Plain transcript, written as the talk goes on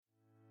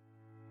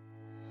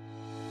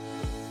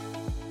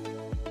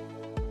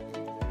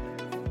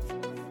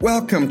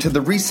Welcome to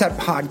the Reset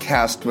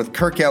Podcast with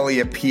Kirk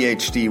Elliott,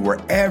 PhD, where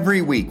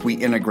every week we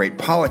integrate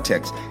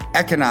politics,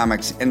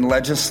 economics, and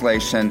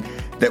legislation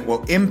that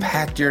will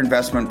impact your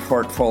investment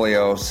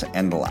portfolios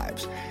and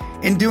lives.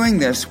 In doing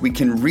this, we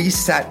can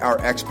reset our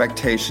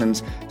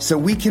expectations so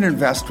we can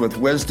invest with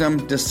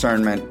wisdom,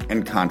 discernment,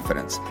 and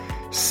confidence.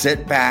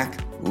 Sit back,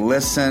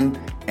 listen,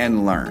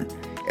 and learn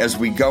as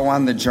we go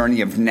on the journey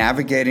of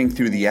navigating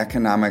through the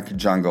economic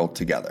jungle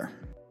together.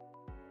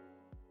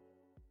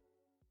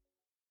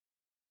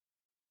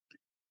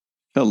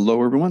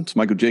 Hello, everyone. It's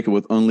Michael Jaco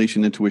with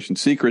Unleashing Intuition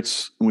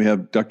Secrets. And we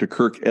have Dr.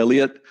 Kirk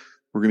Elliott.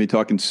 We're going to be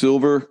talking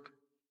silver.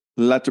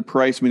 Lots of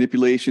price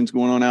manipulations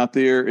going on out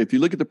there. If you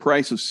look at the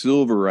price of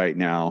silver right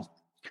now,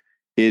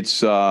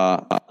 it's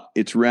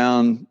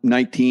around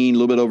 19, a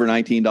little bit over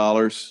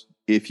 $19.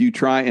 If you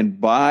try and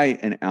buy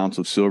an ounce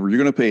of silver, you're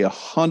going to pay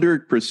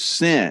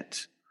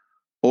 100%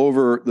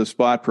 over the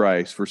spot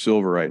price for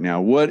silver right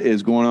now. What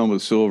is going on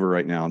with silver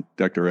right now,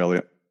 Dr.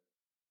 Elliott?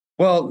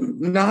 Well,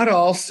 not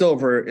all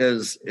silver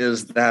is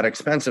that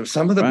expensive.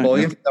 Some of the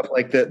bullion stuff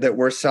like that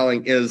we're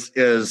selling is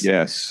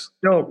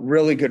still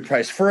really good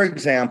price. For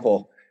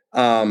example,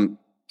 on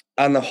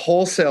the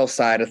wholesale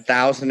side,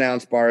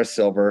 1,000-ounce bar of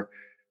silver,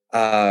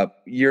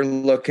 you're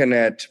looking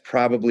at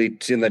probably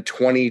in the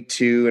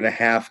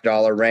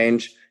 $22.50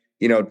 range.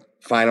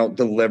 Final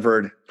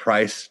delivered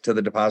price to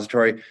the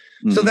depository.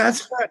 Mm-hmm. So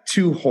that's not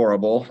too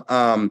horrible.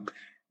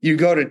 You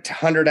go to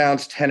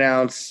 100-ounce,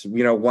 10-ounce,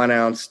 1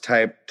 ounce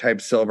type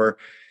silver,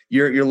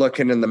 you're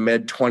looking in the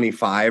mid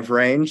 25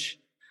 range.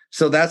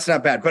 So that's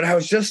not bad. But I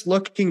was just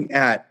looking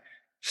at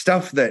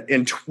stuff that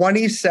in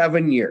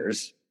 27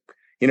 years,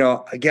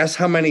 guess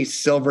how many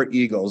silver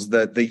eagles,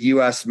 the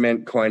US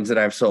mint coins that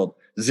I've sold?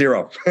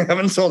 0. I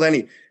haven't sold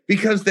any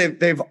because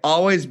they've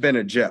always been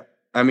a jip.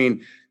 I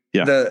mean,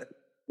 they're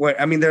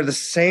the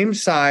same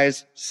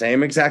size,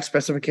 same exact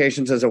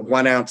specifications as a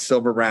 1 ounce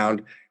silver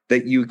round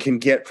that you can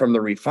get from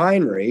the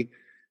refinery.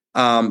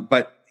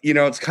 But,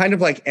 it's kind of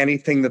like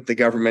anything that the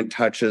government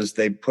touches,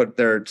 they put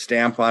their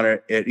stamp on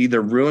it. It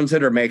either ruins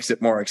it or makes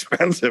it more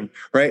expensive,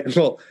 right?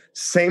 Well,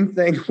 same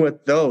thing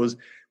with those,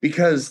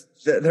 because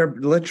they're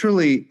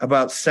literally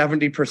about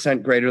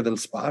 70% greater than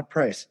spot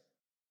price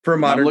for a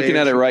modern. I'm looking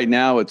at it right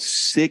now. It's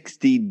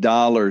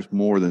 $60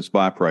 more than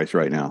spot price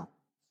right now.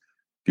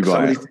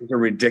 Some of these things are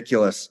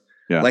ridiculous,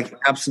 like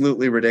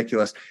absolutely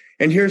ridiculous.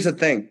 And here's the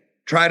thing,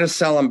 try to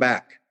sell them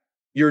back.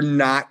 You're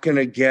not going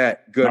to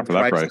get good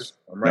prices,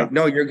 right?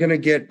 No, you're going to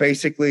get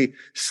basically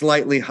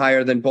slightly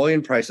higher than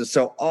bullion prices.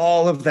 So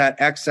all of that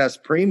excess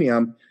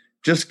premium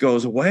just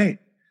goes away.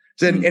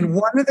 And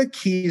one of the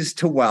keys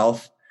to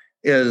wealth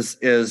is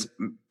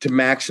to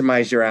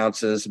maximize your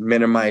ounces,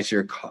 minimize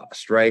your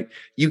cost, right?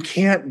 You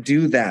can't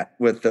do that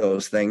with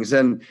those things.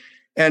 And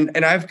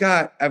I've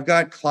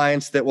got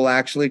clients that will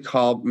actually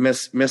call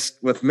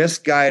with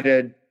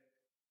misguided.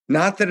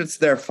 Not that it's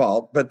their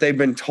fault, but they've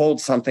been told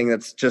something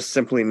that's just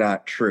simply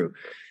not true.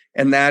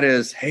 And that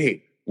is,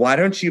 hey, why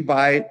don't you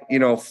buy,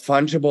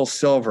 fungible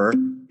silver,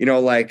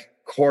 like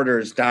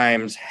quarters,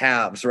 dimes,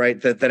 halves,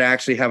 right? That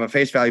actually have a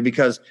face value,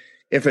 because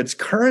if it's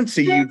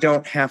currency, you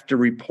don't have to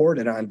report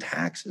it on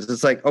taxes.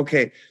 It's like,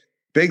 okay,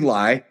 big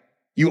lie.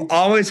 You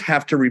always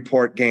have to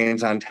report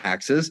gains on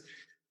taxes.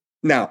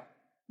 Now,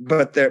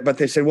 but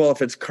they say, well,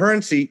 if it's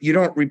currency, you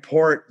don't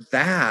report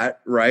that,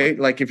 right?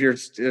 Like if you're a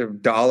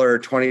 $1 or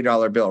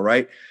 $20 bill,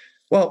 right?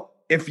 Well,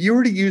 if you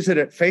were to use it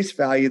at face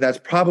value, that's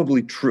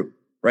probably true,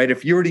 right?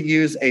 If you were to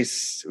use a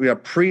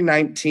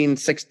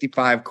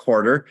pre-1965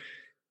 quarter,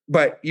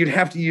 but you'd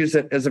have to use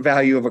it as a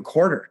value of a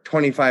quarter,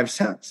 25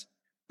 cents.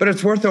 But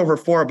it's worth over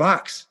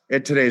 $4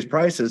 at today's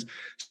prices.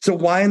 So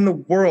why in the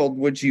world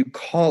would you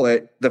call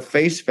it the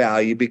face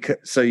value?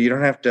 So you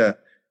don't have to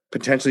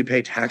potentially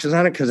pay taxes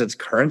on it because it's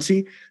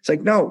currency. It's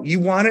like, no, you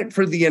want it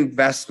for the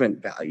investment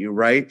value,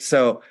 right?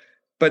 So,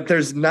 but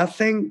there's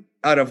nothing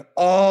out of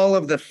all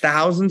of the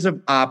thousands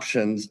of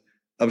options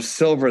of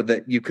silver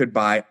that you could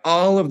buy,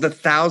 all of the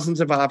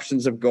thousands of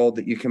options of gold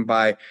that you can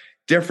buy,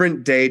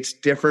 different dates,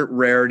 different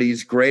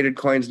rarities, graded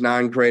coins,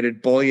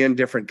 non-graded, bullion,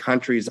 different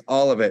countries,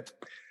 all of it.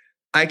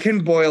 I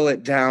can boil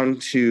it down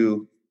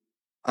to,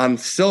 on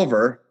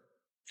silver,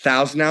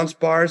 1,000-ounce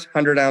bars,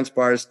 100-ounce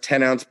bars,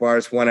 10-ounce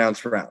bars, 1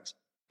 ounce rounds.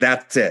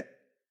 That's it.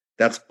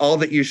 That's all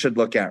that you should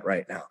look at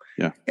right now.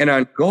 Yeah. And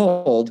on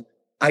gold,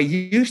 I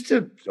used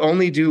to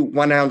only do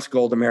 1 ounce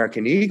gold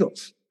American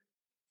Eagles,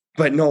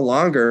 but no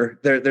longer.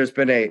 There's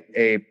been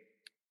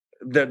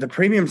the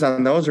premiums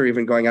on those are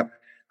even going up.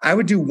 I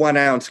would do 1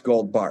 ounce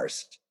gold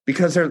bars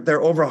because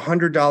they're over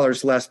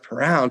 $100 less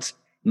per ounce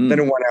than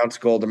a 1 ounce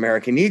gold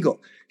American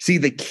Eagle. See,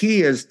 the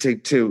key is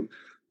to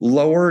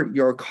lower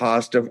your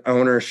cost of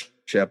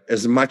ownership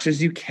as much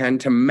as you can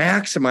to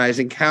maximize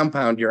and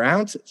compound your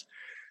ounces.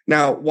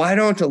 Now, why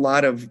don't a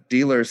lot of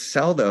dealers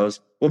sell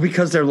those? Well,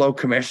 because they're low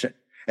commission.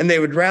 And they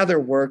would rather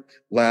work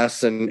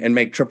less and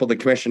make triple the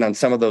commission on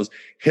some of those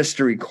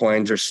history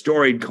coins or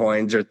storied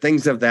coins or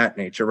things of that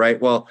nature, right?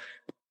 Well,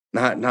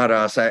 not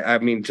us. I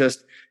mean,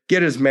 just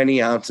get as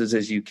many ounces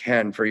as you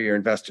can for your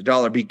invested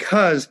dollar,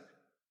 because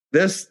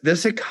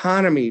this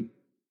economy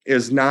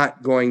is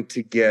not going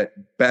to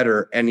get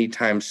better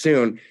anytime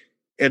soon.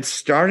 It's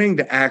starting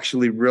to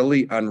actually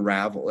really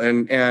unravel.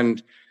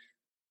 And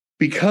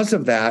because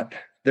of that,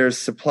 there's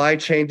supply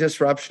chain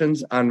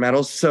disruptions on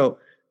metals. So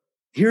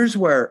here's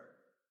where,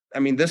 I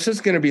mean, this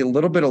is going to be a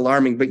little bit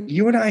alarming, but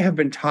you and I have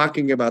been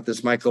talking about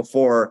this, Michael,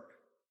 for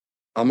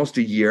almost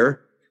a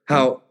year,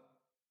 how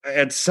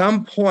at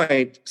some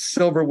point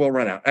silver will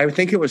run out. I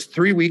think it was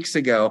 3 weeks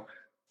ago,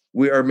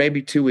 or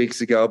maybe 2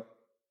 weeks ago,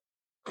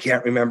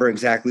 can't remember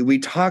exactly. We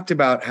talked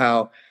about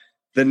how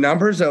the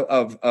numbers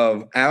of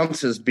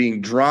ounces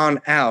being drawn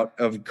out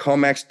of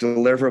COMEX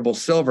deliverable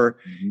silver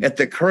at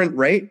the current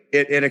rate,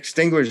 it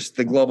extinguishes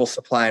the global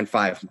supply in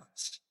 5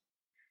 months.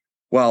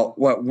 Well,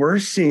 what we're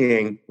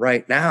seeing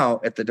right now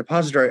at the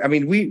depository, I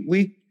mean,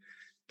 we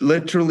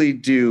literally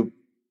do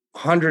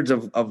hundreds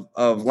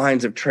of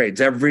lines of trades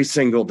every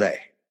single day,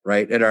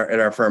 right? At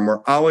our firm,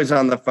 we're always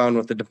on the phone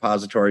with the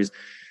depositories.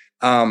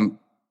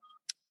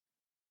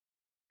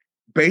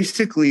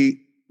 Basically,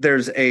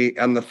 there's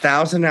on the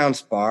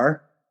 1,000-ounce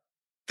bar,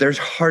 there's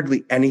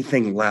hardly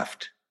anything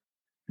left,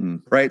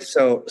 right?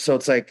 So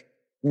it's like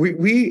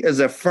we as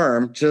a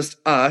firm, just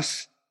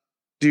us,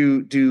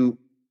 do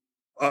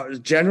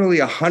generally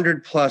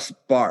 100+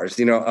 bars,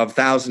 of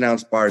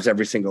 1,000-ounce bars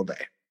every single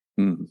day,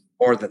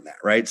 more than that,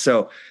 right?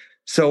 So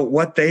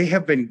what they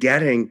have been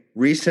getting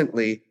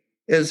recently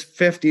is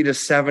 50 to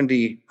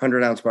 70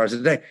 100-ounce bars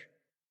a day.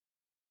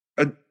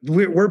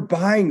 We're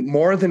buying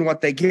more than what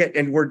they get,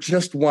 and we're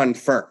just one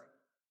firm,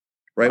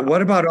 right? Wow.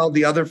 What about all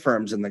the other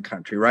firms in the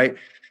country, right?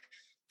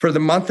 For the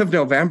month of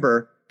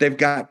November, they've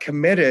got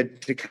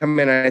committed to come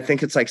in, I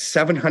think it's like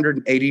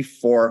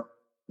 784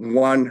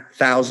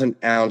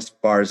 1,000-ounce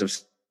bars of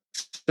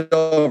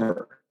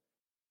silver.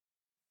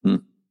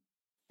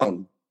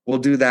 We'll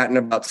do that in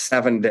about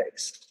 7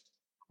 days.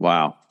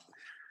 Wow.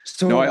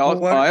 So no,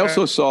 I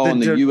also saw in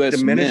the U.S.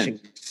 diminishing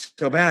Mint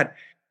so bad.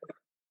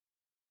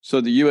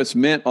 So the U.S.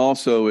 Mint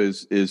also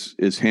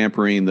is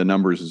hampering the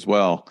numbers as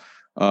well.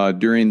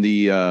 During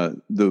the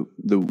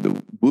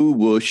woo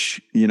whoosh,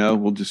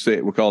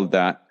 we'll call it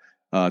that,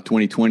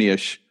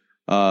 2020-ish.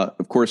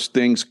 Of course,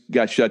 things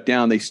got shut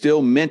down. They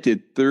still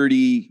minted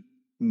 30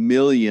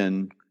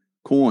 million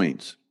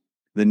coins.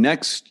 The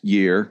next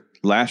year,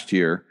 last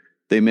year,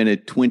 they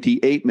minted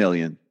 28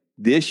 million.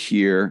 This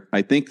year,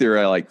 I think they're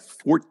at like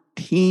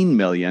 14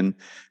 million,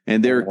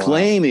 and they're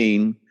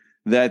claiming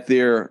that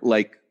they're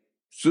like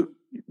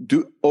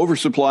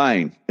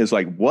oversupplying. It's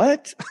like,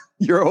 what?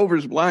 You're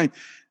oversupplying.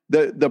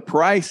 The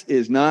price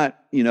is not,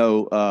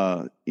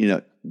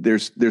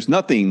 there's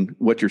nothing,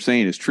 what you're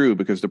saying is true,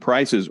 because the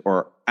prices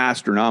are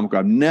astronomical.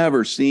 I've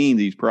never seen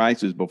these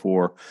prices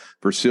before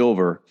for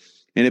silver.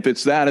 And if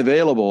it's that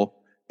available,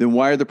 then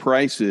why are the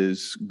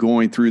prices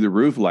going through the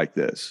roof like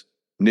this?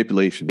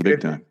 Manipulation, big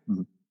time.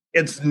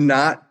 It's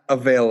not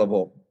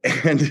available.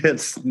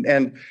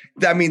 And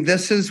I mean,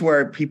 this is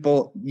where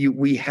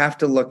we have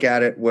to look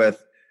at it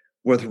with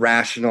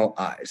rational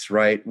eyes,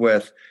 right?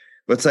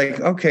 It's like,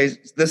 okay,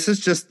 this is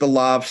just the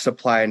law of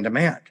supply and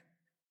demand.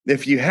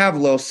 If you have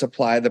low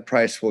supply, the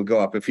price will go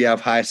up. If you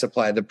have high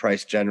supply, the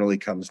price generally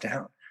comes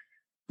down.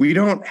 We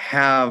don't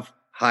have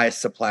high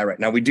supply right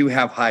now. We do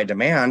have high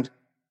demand.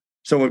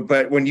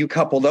 But when you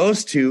couple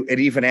those two, it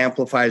even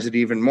amplifies it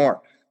even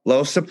more.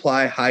 Low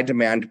supply, high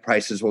demand,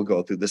 prices will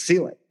go through the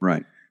ceiling.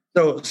 Right.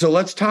 So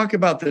let's talk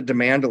about the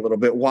demand a little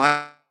bit.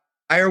 Why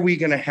are we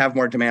going to have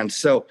more demand?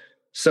 So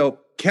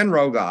Ken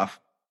Rogoff,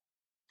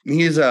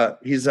 he's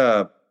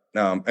a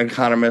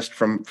economist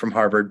from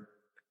Harvard.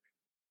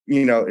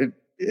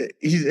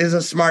 He's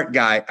a smart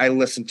guy. I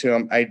listen to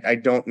him. I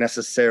don't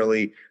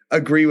necessarily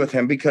agree with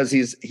him because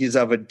he's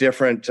of a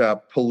different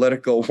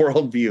political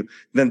worldview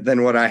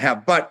than what I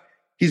have. But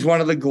he's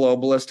one of the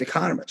globalist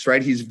economists,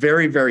 right? He's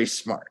very, very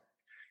smart.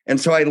 And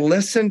so I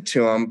listen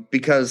to him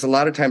because a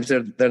lot of times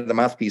they're the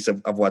mouthpiece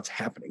of what's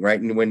happening, right?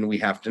 And when we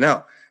have to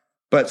know.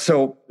 But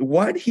so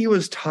what he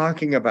was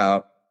talking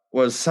about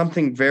was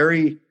something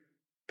very,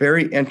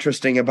 very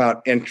interesting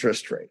about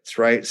interest rates,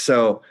 right?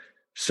 So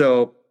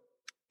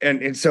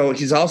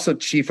he's also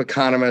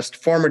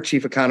former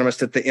chief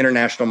economist at the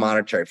International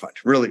Monetary Fund.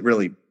 Really,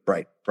 really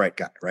bright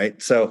guy, right?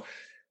 So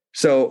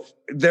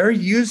they're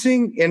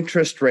using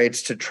interest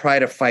rates to try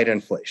to fight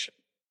inflation,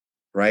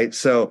 right?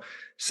 So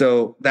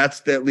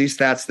that's at least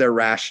that's their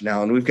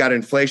rationale. And we've got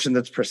inflation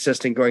that's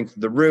persisting, going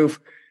through the roof,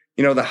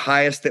 the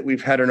highest that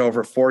we've had in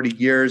over 40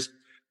 years.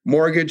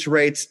 Mortgage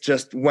rates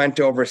just went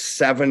over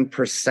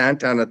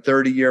 7% on a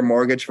 30-year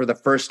mortgage for the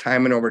first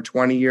time in over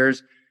 20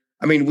 years.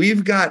 I mean,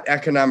 we've got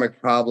economic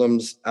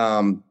problems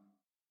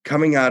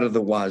coming out of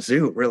the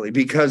wazoo, really,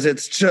 because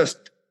it's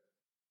just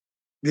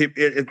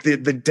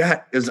the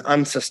debt is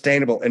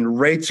unsustainable and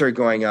rates are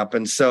going up.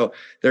 And so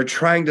they're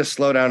trying to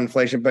slow down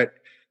inflation. But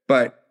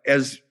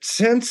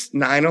since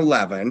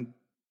 9/11,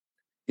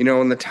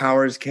 when the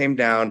towers came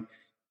down,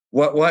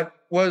 what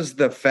was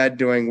the Fed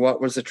doing?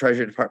 What was the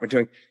Treasury Department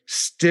doing?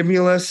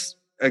 Stimulus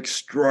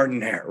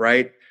extraordinaire,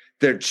 right?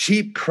 They're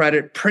cheap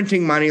credit,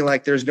 printing money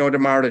like there's no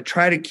tomorrow to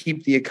try to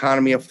keep the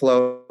economy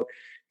afloat.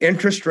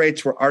 interest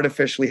rates were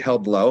artificially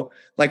held low.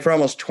 Like for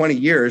almost 20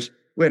 years,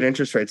 we had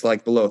interest rates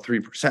like below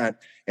 3%,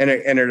 and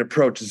it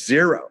approached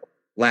zero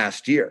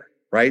last year,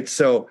 right?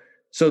 So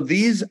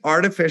these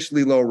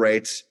artificially low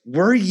rates,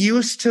 we're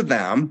used to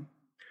them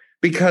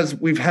because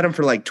we've had them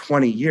for like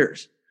 20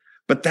 years.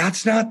 But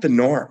that's not the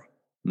norm,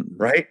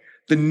 right?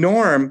 The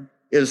norm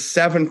is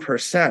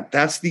 7%.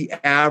 That's the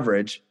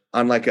average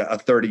on like a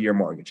 30-year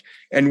mortgage.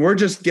 And we're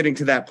just getting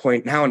to that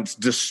point now, and it's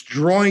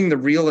destroying the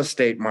real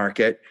estate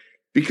market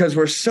because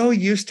we're so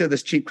used to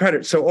this cheap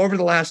credit. So over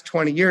the last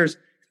 20 years,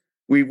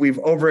 we've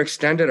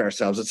overextended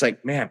ourselves. It's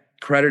like, man,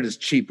 credit is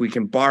cheap. We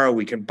can borrow,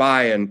 we can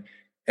buy,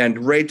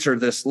 and rates are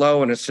this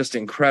low, and it's just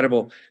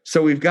incredible.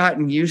 So we've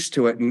gotten used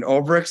to it and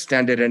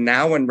overextended. And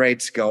now when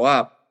rates go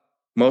up,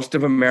 most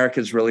of America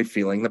is really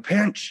feeling the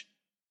pinch,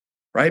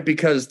 right?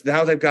 Because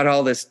now they've got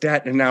all this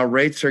debt and now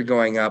rates are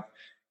going up.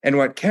 And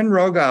what Ken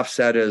Rogoff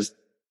said is,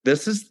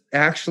 this is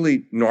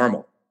actually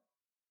normal.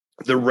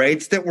 The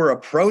rates that we're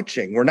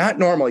approaching, we're not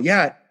normal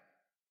yet,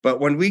 but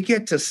when we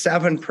get to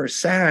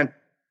 7%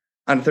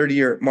 on a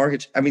 30-year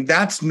mortgage, I mean,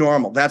 that's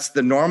normal. That's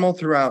the normal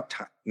throughout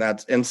time.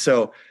 And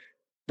so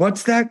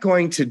what's that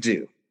going to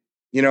do?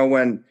 You know,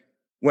 when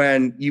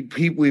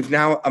we've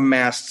now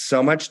amassed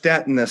so much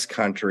debt in this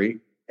country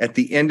at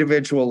the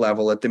individual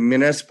level, at the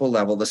municipal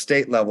level, the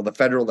state level, the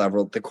federal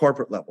level, the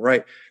corporate level,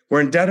 right?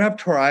 We're in debt up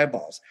to our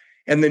eyeballs.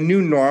 And the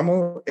new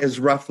normal is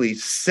roughly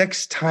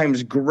 6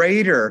 times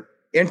greater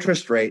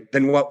interest rate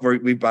than what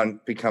we've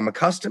become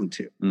accustomed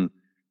to.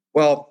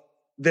 Well,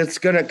 that's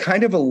going to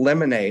kind of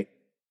eliminate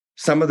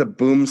some of the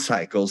boom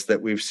cycles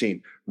that we've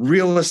seen.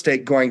 Real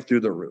estate going through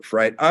the roof,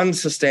 right?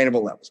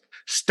 Unsustainable levels.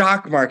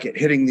 Stock market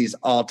hitting these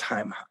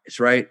all-time highs,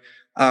 right?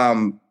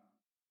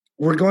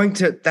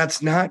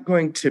 That's not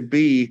going to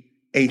be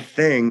a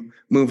thing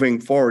moving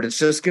forward. It's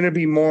just going to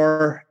be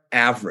more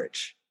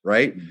average,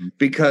 right?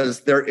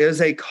 Because there is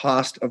a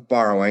cost of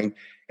borrowing,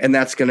 and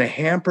that's going to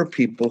hamper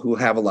people who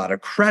have a lot of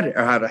credit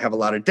or have a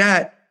lot of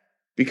debt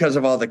because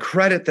of all the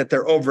credit that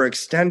they're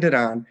overextended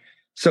on.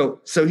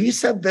 So he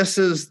said this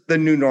is the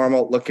new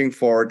normal looking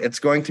forward. It's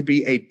going to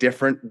be a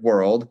different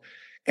world.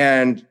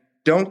 And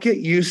don't get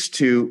used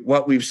to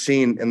what we've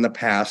seen in the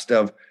past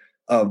of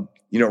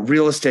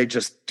real estate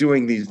just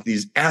doing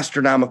these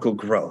astronomical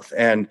growth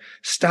and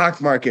stock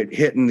market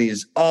hitting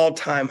these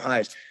all-time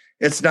highs.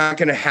 It's not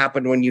going to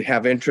happen when you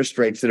have interest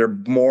rates that are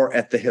more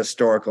at the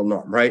historical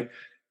norm, right?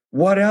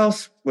 What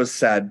else was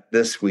said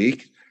this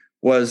week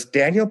was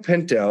Daniel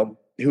Pinto,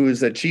 who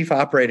is the chief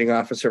operating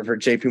officer for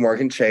JP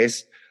Morgan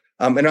Chase,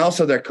 and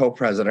also their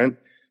co-president.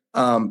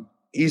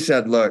 He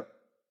said, look,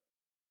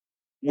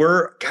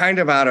 we're kind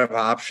of out of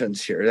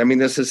options here. I mean,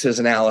 this is his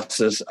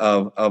analysis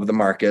of the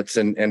markets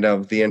and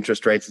of the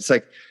interest rates. It's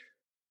like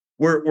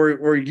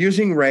we're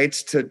using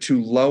rates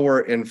to lower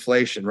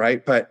inflation,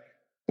 right? But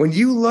when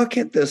you look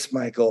at this,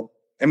 Michael,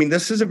 I mean,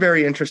 this is a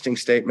very interesting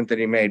statement that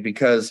he made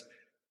because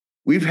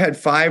we've had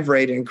 5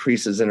 rate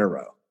increases in a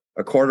row,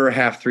 a quarter, a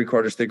half, 3/4,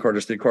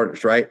 3/4,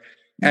 3/4, right?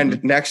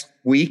 And next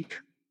week,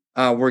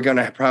 we're going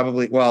to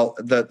probably,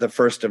 the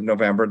 1st of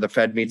November, the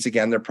Fed meets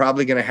again. They're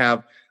probably going to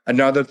have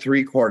another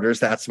 3/4.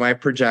 That's my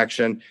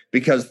projection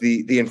because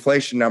the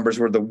inflation numbers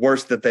were the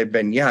worst that they've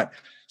been yet.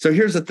 So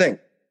here's the thing,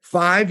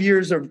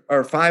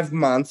 5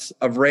 months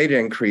of rate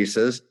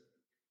increases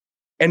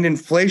and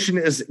inflation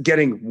is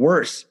getting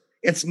worse.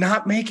 It's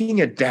not making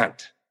a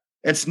dent.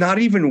 It's not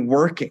even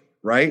working,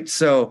 right?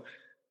 So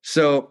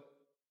what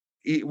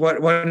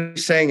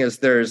he's saying is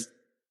there's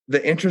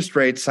the interest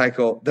rate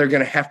cycle, they're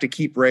going to have to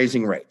keep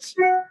raising rates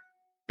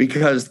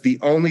because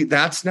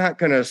that's not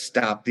going to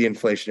stop the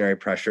inflationary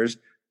pressures.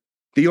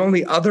 The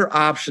only other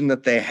option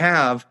that they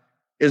have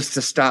is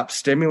to stop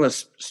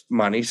stimulus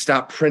money,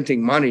 stop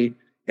printing money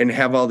and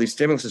have all these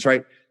stimuluses,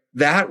 right?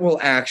 That will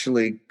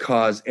actually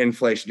cause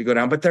inflation to go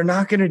down, but they're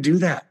not going to do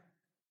that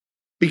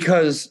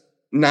because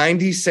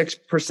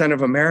 96%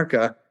 of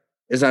America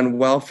is on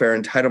welfare,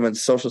 entitlements,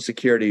 Social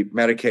Security,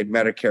 Medicaid,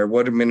 Medicare,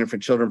 women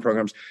and children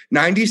programs.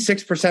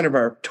 96% of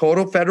our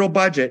total federal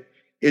budget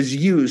is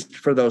used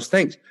for those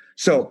things.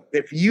 So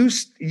if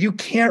you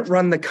can't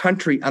run the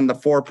country on the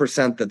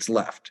 4% that's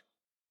left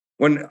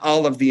when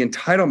all of the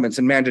entitlements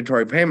and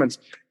mandatory payments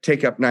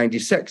take up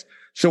 96.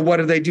 So what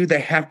do? They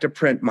have to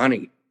print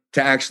money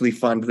to actually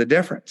fund the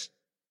difference.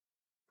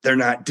 They're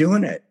not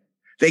doing it.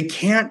 They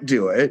can't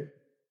do it.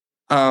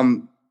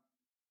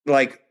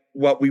 Like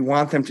what we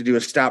want them to do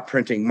is stop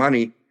printing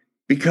money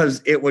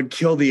because it would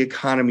kill the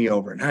economy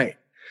overnight.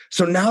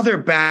 So now they're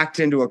backed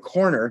into a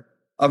corner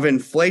of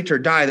inflate or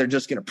die. They're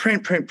just going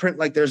to print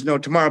like there's no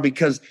tomorrow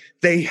because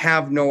they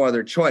have no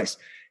other choice.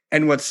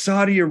 And what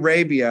Saudi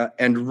Arabia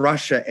and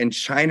Russia and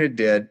China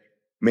did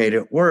made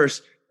it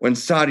worse when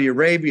Saudi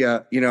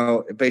Arabia,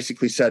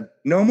 basically said,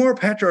 no more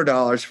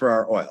petrodollars for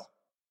our oil,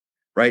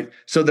 right?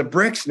 So the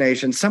BRICS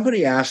nation,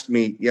 somebody asked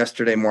me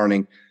yesterday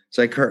morning,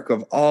 say, Kirk,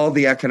 of all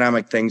the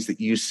economic things that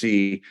you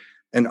see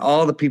and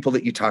all the people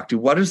that you talk to,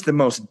 what is the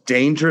most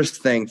dangerous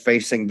thing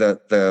facing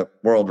the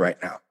world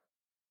right now?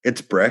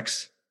 It's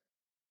BRICS.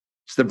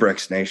 It's the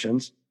BRICS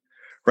nations,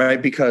 right?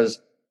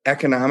 Because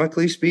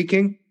economically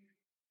speaking,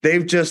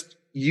 they've just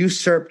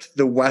usurped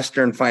the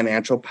Western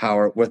financial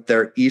power with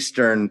their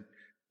Eastern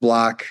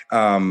bloc,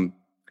 gold.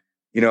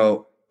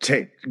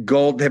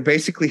 They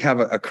basically have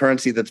a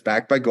currency that's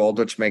backed by gold,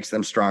 which makes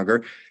them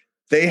stronger.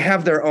 They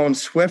have their own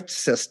SWIFT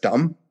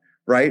system,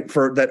 right?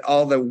 For that,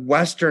 all the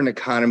Western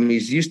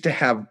economies used to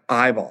have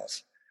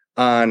eyeballs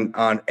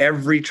on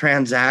every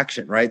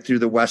transaction, right? Through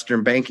the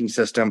Western banking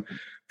system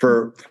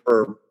for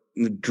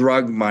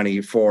drug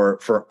money,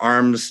 for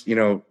arms,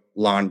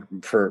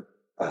 for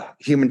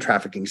human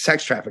trafficking,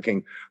 sex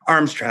trafficking,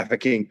 arms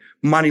trafficking,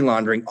 money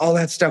laundering, all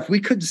that stuff we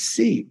could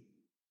see.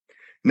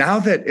 Now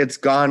that it's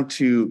gone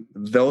to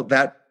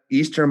that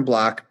Eastern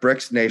Bloc,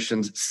 BRICS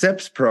nations,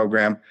 SIPS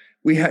program,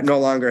 we no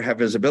longer have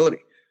visibility.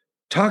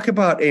 Talk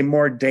about a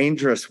more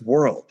dangerous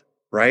world,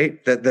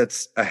 right?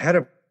 That's ahead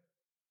of.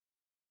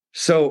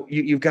 So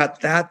you've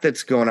got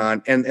that's going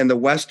on, and the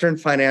Western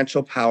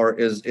financial power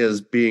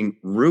is being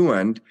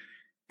ruined.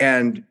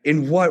 And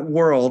in what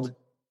world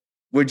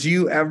would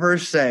you ever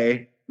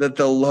say that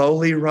the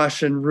lowly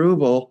Russian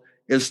ruble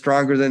is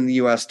stronger than the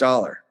US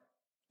dollar?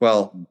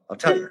 Well, I'll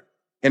tell you,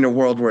 in a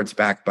world where it's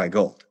backed by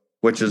gold,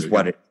 which is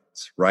what it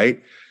is,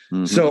 right?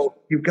 Mm-hmm. So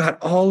you've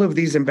got all of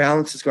these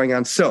imbalances going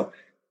on. So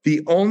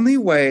the only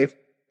way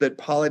that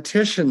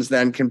politicians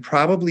then can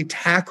probably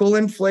tackle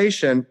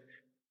inflation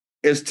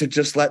is to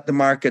just let the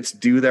markets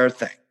do their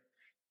thing.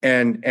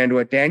 And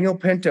what Daniel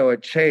Pinto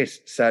at Chase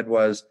said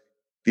was,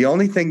 the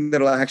only thing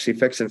that'll actually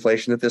fix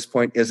inflation at this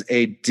point is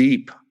a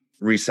deep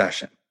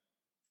recession.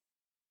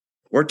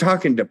 We're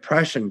talking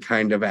depression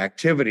kind of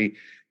activity.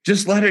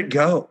 Just let it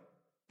go.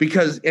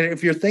 Because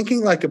if you're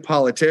thinking like a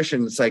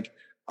politician, it's like,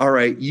 all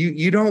right,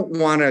 you don't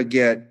want to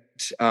get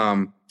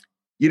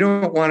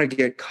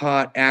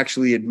caught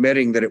actually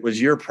admitting that it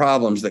was your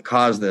problems that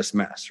caused this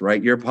mess,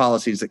 right? Your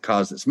policies that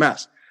caused this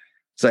mess.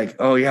 It's like,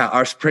 oh yeah,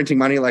 our printing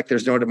money like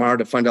there's no tomorrow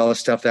to fund all this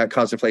stuff that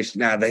caused inflation.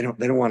 Nah, they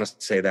don't want to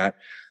say that.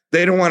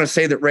 They don't want to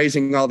say that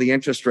raising all the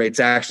interest rates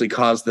actually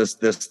caused this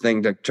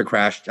thing to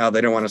crash. Oh,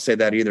 they don't want to say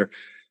that either.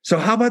 So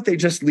how about they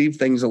just leave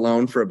things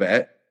alone for a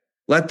bit,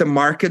 let the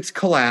markets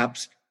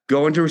collapse,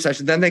 go into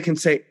recession, then they can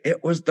say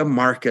it was the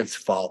market's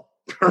fault,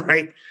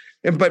 right?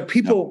 But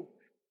people,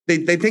 they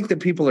think that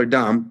people are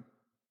dumb,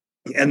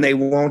 and they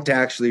won't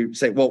actually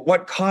say, well,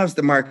 what caused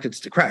the markets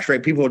to crash,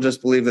 right? People will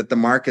just believe that the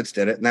markets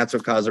did it, and that's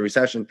what caused a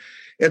recession.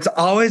 It's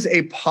always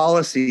a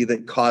policy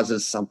that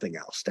causes something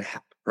else to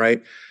happen,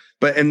 right?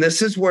 And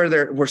this is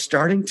where we're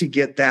starting to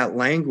get that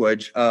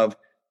language of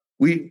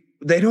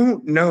they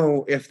don't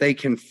know if they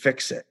can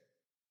fix it.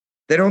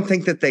 They don't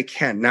think that they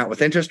can, not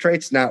with interest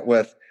rates, not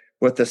with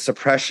the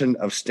suppression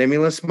of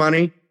stimulus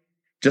money.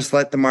 Just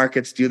let the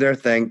markets do their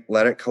thing,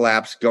 let it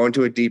collapse, go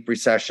into a deep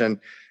recession.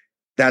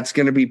 That's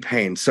going to be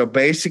pain. So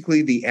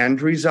basically the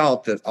end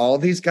result that all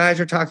these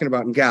guys are talking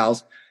about, and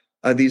gals,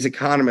 these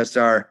economists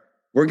are,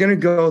 we're going to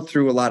go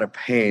through a lot of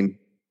pain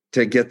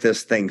to get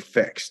this thing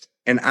fixed.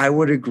 And I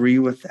would agree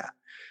with that.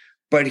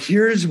 But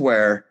here's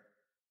where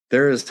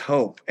there is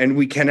hope, and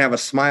we can have a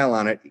smile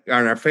on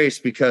our face,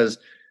 because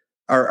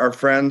our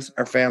friends,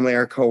 our family,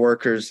 our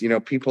coworkers,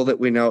 people that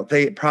we know,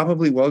 they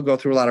probably will go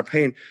through a lot of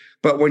pain.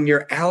 But when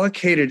you're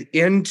allocated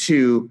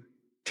into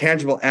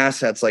tangible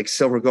assets like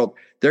silver, gold,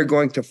 they're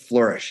going to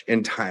flourish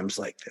in times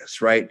like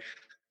this, right?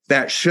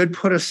 That should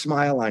put a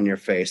smile on your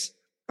face,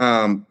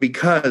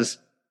 because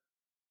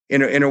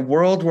in a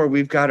world where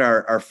we've got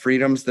our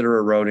freedoms that are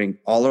eroding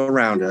all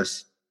around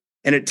us,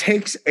 and it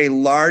takes a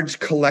large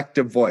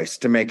collective voice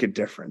to make a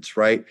difference,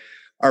 right?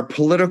 Our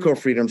political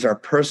freedoms, our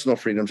personal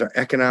freedoms, our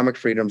economic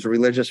freedoms,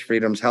 religious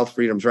freedoms, health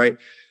freedoms, right?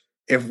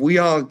 If we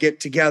all get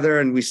together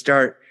and we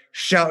start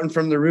shouting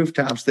from the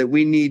rooftops that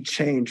we need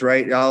change,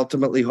 right?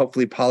 Ultimately,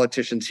 hopefully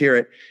politicians hear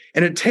it.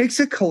 And it takes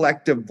a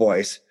collective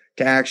voice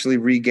to actually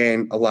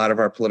regain a lot of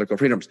our political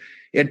freedoms.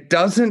 It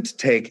doesn't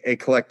take a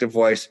collective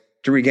voice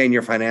to regain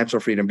your financial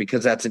freedom,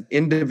 because that's an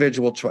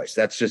individual choice.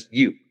 That's just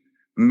you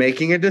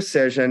making a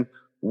decision.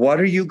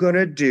 What are you going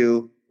to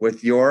do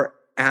with your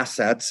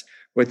assets,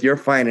 with your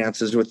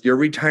finances, with your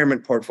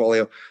retirement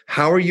portfolio?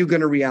 How are you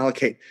going to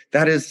reallocate?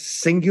 That is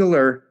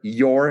singular,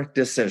 your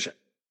decision,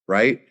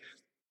 right?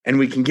 And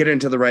we can get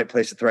into the right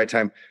place at the right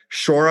time.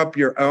 Shore up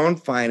your own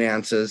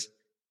finances.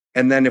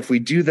 And then if we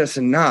do this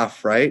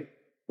enough, right,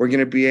 we're going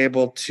to be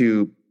able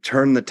to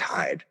turn the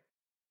tide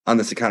on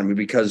this economy,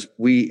 because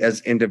we as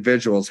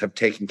individuals have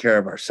taken care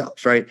of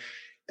ourselves, right?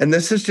 And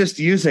this is just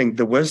using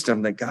the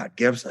wisdom that God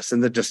gives us,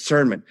 and the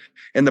discernment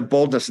and the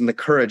boldness and the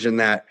courage, and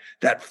that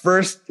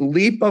first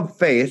leap of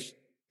faith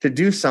to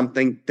do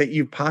something that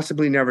you've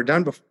possibly never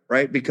done before,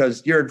 right?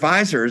 Because your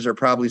advisors are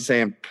probably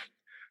saying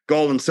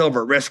gold and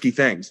silver, risky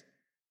things,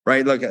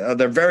 right? Look,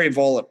 they're very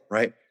volatile,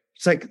 right?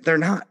 It's like, they're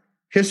not.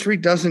 History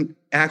doesn't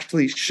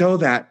actually show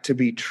that to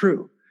be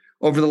true.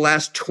 Over the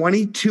last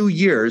 22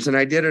 years, and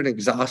I did an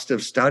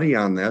exhaustive study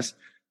on this,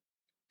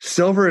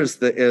 silver has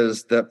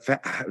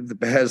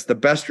the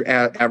best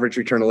average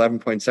return,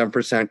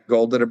 11.7%,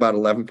 gold at about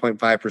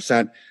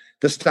 11.5%,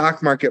 the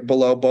stock market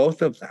below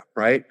both of them,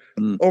 right?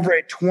 Over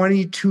a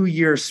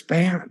 22-year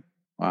span.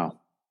 Wow.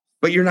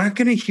 But you're not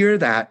going to hear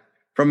that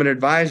from an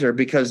advisor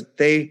because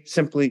they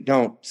simply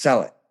don't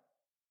sell it.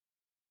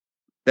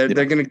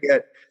 They're going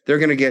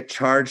to get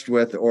charged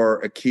with or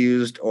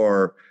accused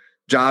or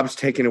jobs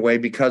taken away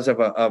because of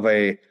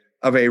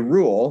a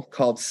rule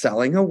called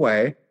selling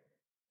away.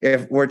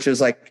 Which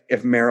is like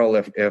if Merrill,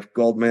 if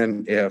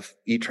Goldman, if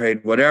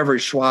E-Trade, whatever,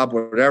 Schwab,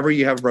 whatever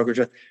you have brokerage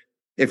with,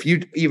 if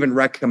you even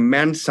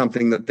recommend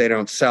something that they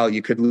don't sell,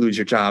 you could lose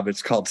your job.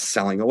 It's called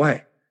selling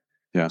away.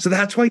 Yeah. So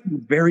that's why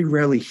you very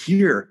rarely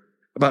hear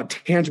about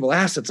tangible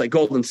assets like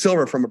gold and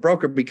silver from a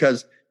broker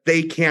because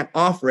they can't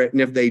offer it.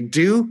 And if they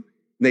do,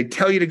 they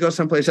tell you to go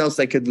someplace else,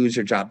 they could lose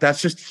your job.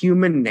 That's just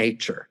human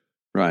nature.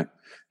 Right.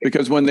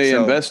 Because when they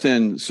invest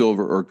in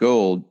silver or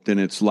gold, then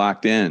it's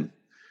locked in.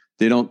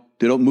 They don't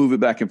move it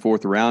back and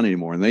forth around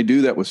anymore. And they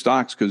do that with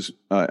stocks because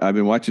I've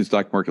been watching the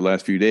stock market the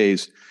last few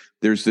days.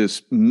 There's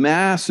this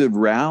massive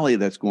rally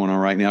that's going on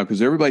right now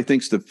because everybody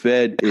thinks the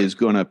Fed is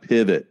going to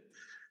pivot.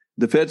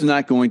 The Fed's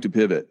not going to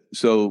pivot.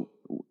 So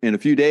in a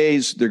few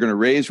days, they're going to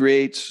raise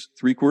rates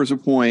 0.75 of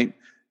a point,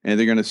 and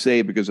they're going to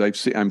say, because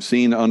I'm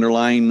seeing the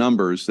underlying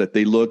numbers that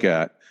they look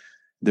at,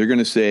 they're going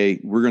to say,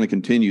 we're going to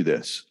continue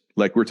this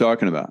like we're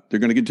talking about. They're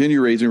going to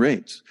continue raising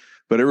rates.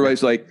 But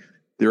everybody's like,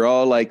 they're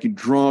all like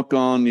drunk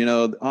on,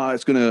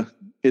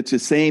 it's the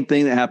same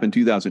thing that happened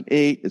in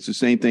 2008. It's the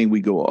same thing.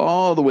 We go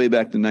all the way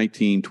back to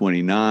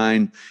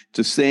 1929. It's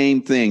the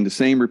same thing, the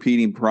same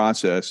repeating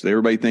process.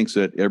 Everybody thinks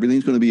that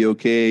everything's going to be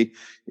okay.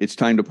 It's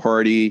time to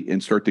party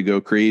and start to go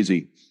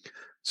crazy.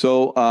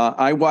 So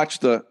I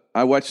watched the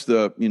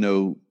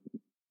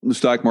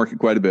stock market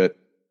quite a bit,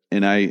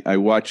 and I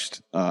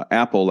watched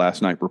Apple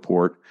last night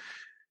report,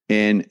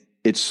 and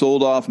it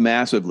sold off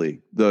massively.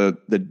 The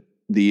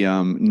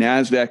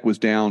NASDAQ was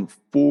down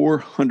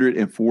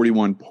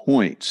 441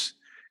 points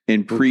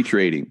in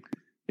pre-trading.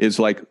 It's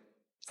like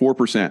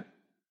 4%.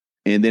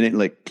 And then it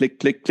like click,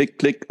 click, click,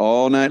 click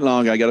all night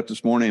long. I got up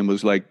this morning and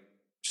was like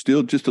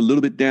still just a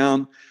little bit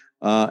down.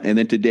 And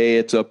then today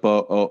it's up,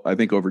 I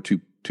think over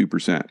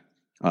 2%.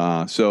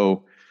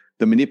 So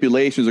the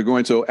manipulations are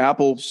going. So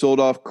Apple sold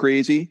off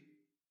crazy.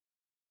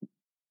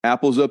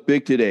 Apple's up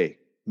big today,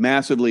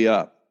 massively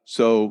up.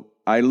 So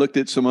I looked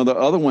at some of the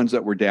other ones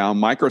that were down.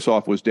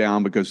 Microsoft was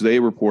down because they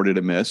reported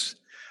a miss.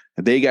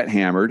 They got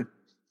hammered.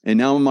 And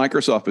now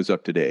Microsoft is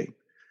up today.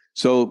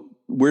 So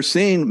we're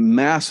seeing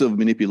massive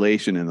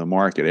manipulation in the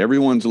market.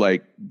 Everyone's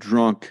like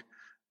drunk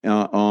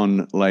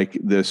on like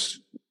this.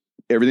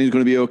 Everything's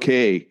going to be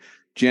okay.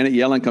 Janet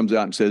Yellen comes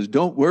out and says,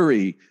 don't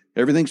worry.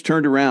 Everything's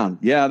turned around.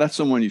 Yeah, that's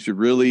someone you should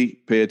really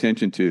pay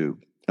attention to,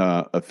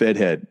 a Fed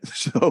head.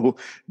 So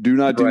do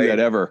not do that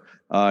ever.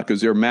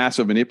 Because they're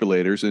massive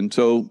manipulators. And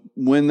so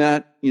when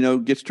that,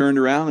 gets turned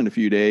around in a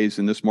few days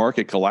and this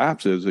market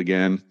collapses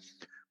again,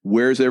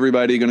 where's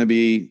everybody going to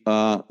be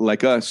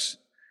like us?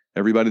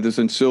 Everybody that's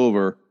in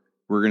silver,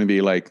 we're going to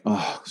be like,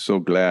 oh, so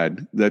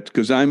glad that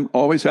because I'm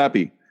always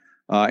happy.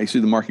 I see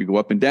the market go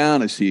up and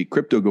down. I see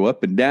crypto go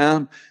up and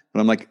down.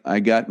 But I'm like,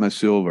 I got my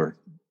silver.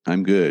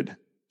 I'm good.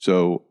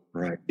 So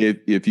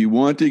if you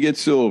want to get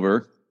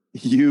silver,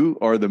 you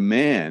are the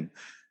man.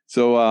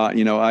 So, I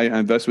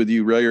invest with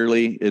you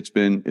regularly. It's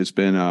been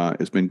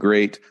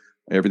great.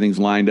 Everything's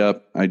lined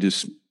up. I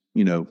just,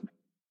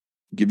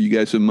 give you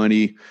guys some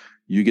money.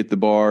 You get the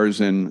bars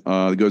and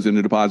it goes in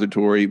the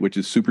depository, which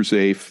is super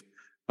safe.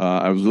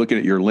 I was looking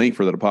at your link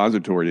for the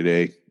depository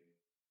today,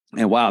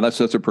 and wow,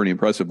 that's a pretty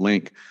impressive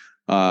link.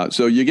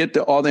 So you get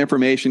all the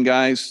information,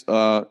 guys.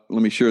 Let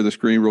me share the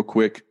screen real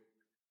quick.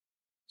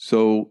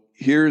 So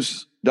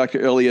here's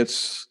Dr.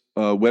 Elliott's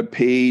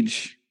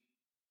webpage.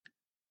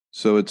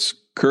 So it's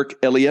Kirk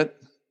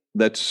Elliott.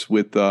 That's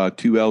with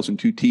 2 L's and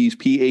 2 T's,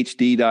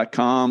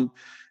 PhD.com.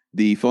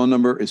 The phone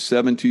number is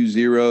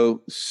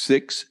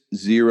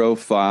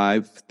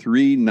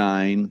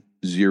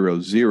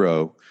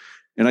 720-605-3900.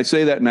 And I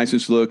say that nice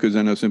and slow because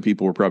I know some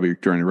people are probably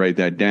trying to write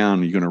that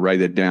down. You're going to write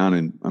that down,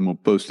 and I'm going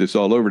to post this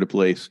all over the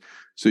place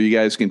so you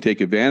guys can take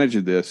advantage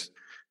of this.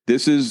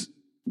 This is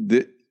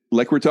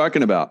like we're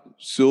talking about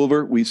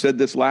silver. We said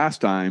this last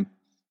time.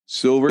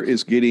 Silver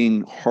is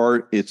getting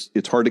hard. It's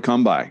hard to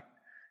come by.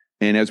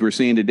 And as we're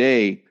seeing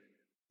today,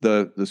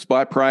 the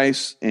spot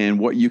price and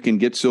what you can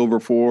get silver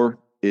for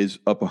is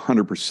up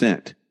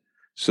 100%.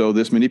 So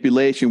this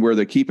manipulation where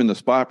they're keeping the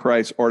spot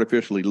price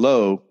artificially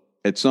low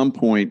at some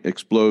point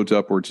explodes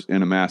upwards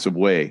in a massive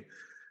way.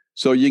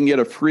 So you can get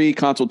a free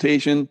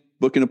consultation,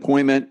 book an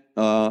appointment.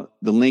 The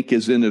link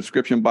is in the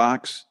description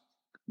box.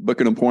 Book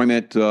an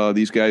appointment.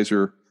 These guys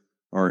are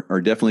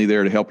definitely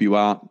there to help you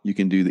out. You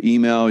can do the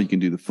email, you can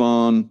do the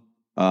phone,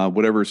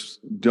 whatever.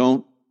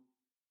 Don't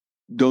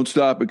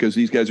stop because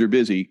these guys are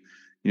busy.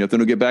 If they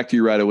don't get back to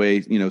you right away,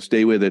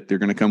 stay with it. They're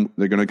going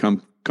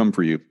to come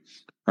for you.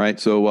 All right.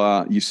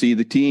 So you see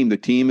the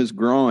team is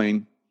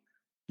growing.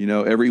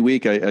 Every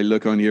week I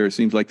look on here, it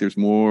seems like there's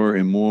more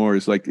and more.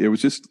 It's like, it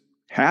was just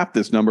half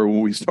this number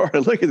when we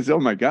started. Look at this. Oh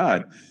my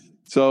God.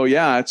 So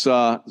yeah, it's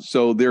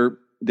so they're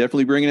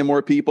definitely bringing in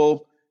more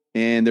people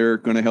and they're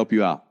going to help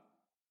you out.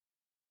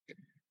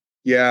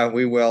 Yeah,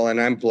 we will. And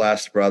I'm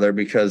blessed, brother,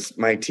 because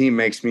my team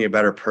makes me a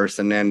better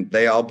person, and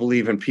they all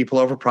believe in people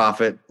over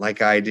profit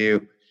like I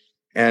do.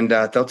 And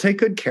they'll take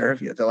good care of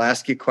you. They'll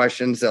ask you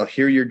questions. They'll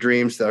hear your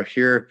dreams. They'll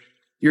hear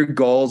your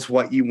goals,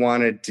 what you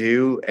want to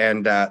do.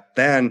 And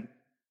then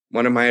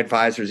one of my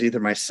advisors, either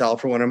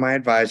myself or one of my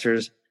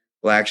advisors,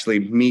 will actually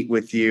meet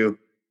with you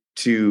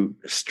to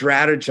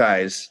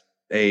strategize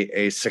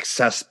a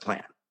success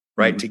plan,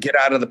 right? To get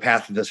out of the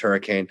path of this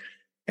hurricane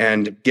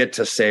and get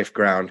to safe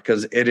ground,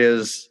 because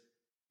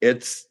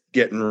it's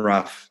getting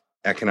rough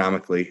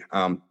economically.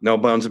 No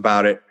bones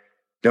about it.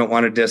 Don't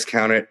want to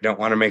discount it. Don't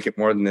want to make it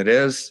more than it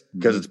is,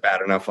 because it's bad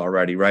enough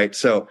already, right?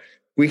 So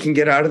we can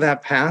get out of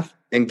that path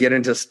and get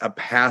into a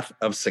path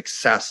of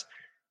success.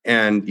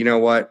 And you know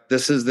what?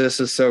 This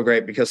is so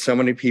great, because so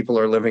many people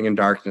are living in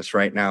darkness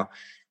right now.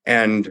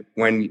 And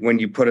when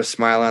you put a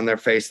smile on their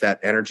face, that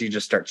energy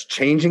just starts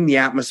changing the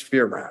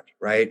atmosphere around you,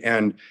 right?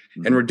 And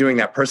we're doing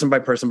that person by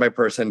person by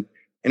person.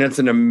 And it's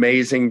an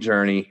amazing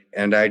journey.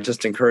 And I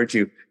just encourage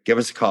you, give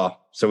us a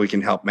call so we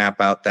can help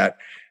map out that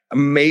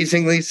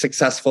amazingly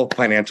successful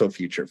financial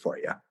future for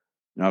you.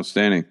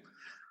 Outstanding.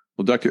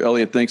 Well, Dr.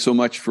 Elliott, thanks so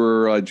much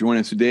for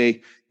joining us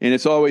today. And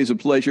it's always a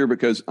pleasure,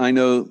 because I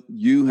know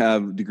you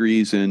have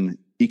degrees in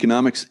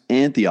economics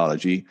and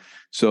theology.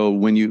 So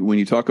when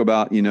you talk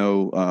about,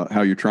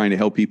 how you're trying to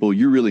help people,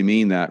 you really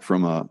mean that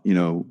from a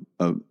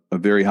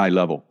very high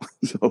level.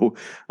 So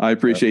I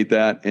appreciate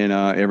that. And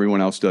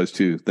everyone else does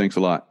too. Thanks a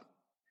lot.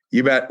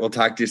 You bet. We'll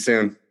talk to you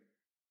soon.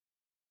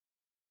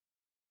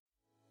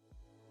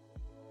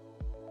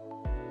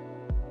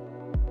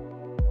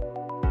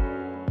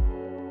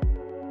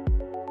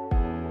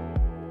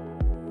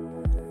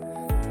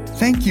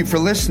 Thank you for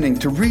listening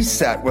to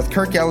Reset with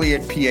Kirk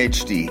Elliott,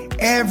 PhD.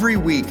 Every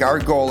week, our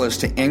goal is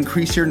to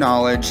increase your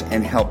knowledge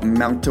and help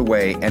melt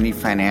away any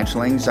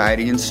financial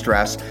anxiety and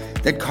stress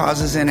that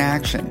causes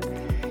inaction.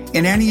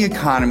 In any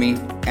economy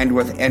and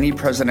with any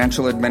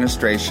presidential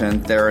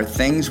administration, there are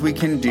things we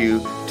can do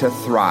to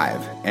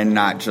thrive and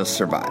not just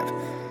survive.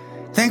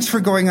 Thanks for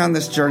going on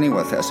this journey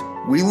with us.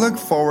 We look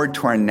forward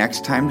to our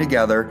next time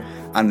together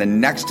on the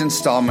next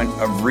installment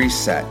of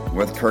Reset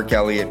with Kirk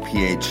Elliott,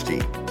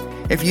 PhD.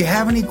 If you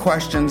have any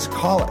questions,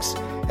 call us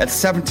at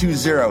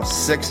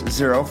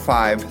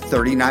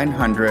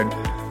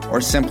 720-605-3900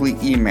 or simply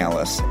email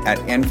us at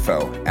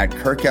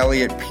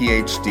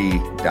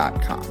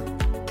info@kirkelliottphd.com.